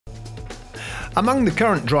Among the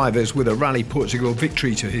current drivers with a Rally Portugal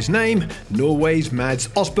victory to his name, Norway's Mads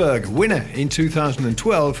Østberg, winner in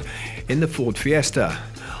 2012 in the Ford Fiesta.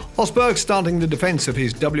 Østberg starting the defence of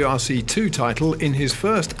his WRC2 title in his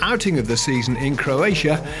first outing of the season in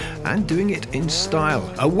Croatia and doing it in style.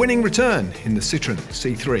 A winning return in the Citroën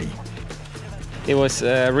C3. It was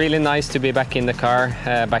really nice to be back in the car,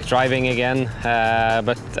 back driving again,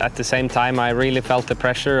 but at the same time I really felt the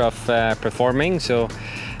pressure of performing, so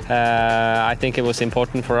I think it was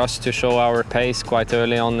important for us to show our pace quite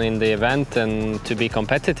early on in the event and to be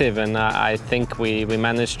competitive, and I think we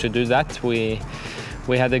managed to do that.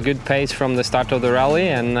 We had a good pace from the start of the rally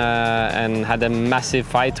and had a massive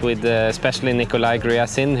fight with especially Nikolai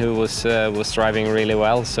Gryasin, who was driving really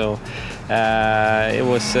well. So it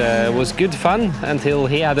was good fun until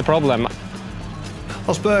he had a problem.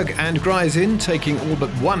 Østberg and Gryasin taking all but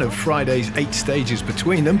one of Friday's 8 stages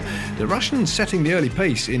between them. The Russian setting the early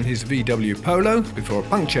pace in his VW Polo before a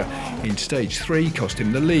puncture in stage 3 cost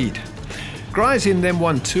him the lead. Gryasin then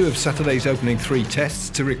won 2 of Saturday's opening 3 tests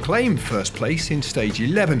to reclaim first place in stage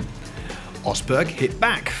 11. Østberg hit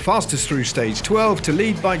back, fastest through stage 12 to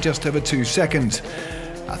lead by just over 2 seconds.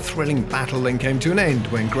 A thrilling battle then came to an end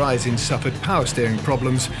when Gryasin suffered power steering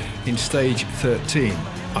problems in stage 13.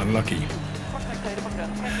 Unlucky.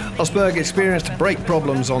 Østberg experienced brake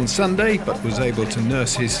problems on Sunday but was able to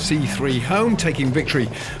nurse his C3 home, taking victory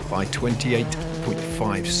by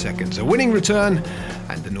 28.5 seconds. A winning return,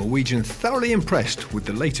 and the Norwegian thoroughly impressed with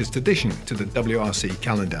the latest addition to the WRC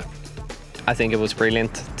calendar. I think it was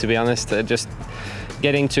brilliant, to be honest. Just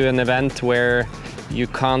getting to an event where you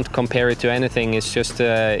can't compare it to anything. It's just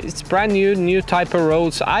it's brand new type of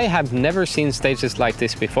roads. I have never seen stages like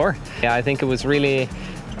this before. Yeah, I think it was really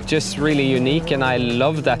unique, and I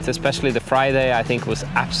love that, especially the Friday. I think was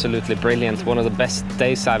absolutely brilliant. One of the best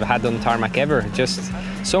days I've had on tarmac ever. Just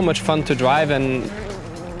so much fun to drive,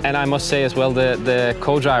 and I must say as well, the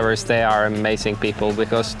co-drivers, they are amazing people,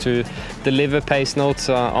 because to deliver pace notes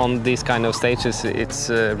on these kind of stages, it's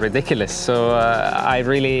ridiculous. So I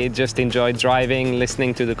really just enjoyed driving,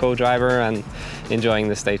 listening to the co-driver and enjoying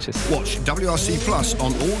the stages. Watch WRC Plus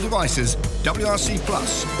on all devices, WRC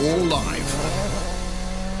Plus, all live.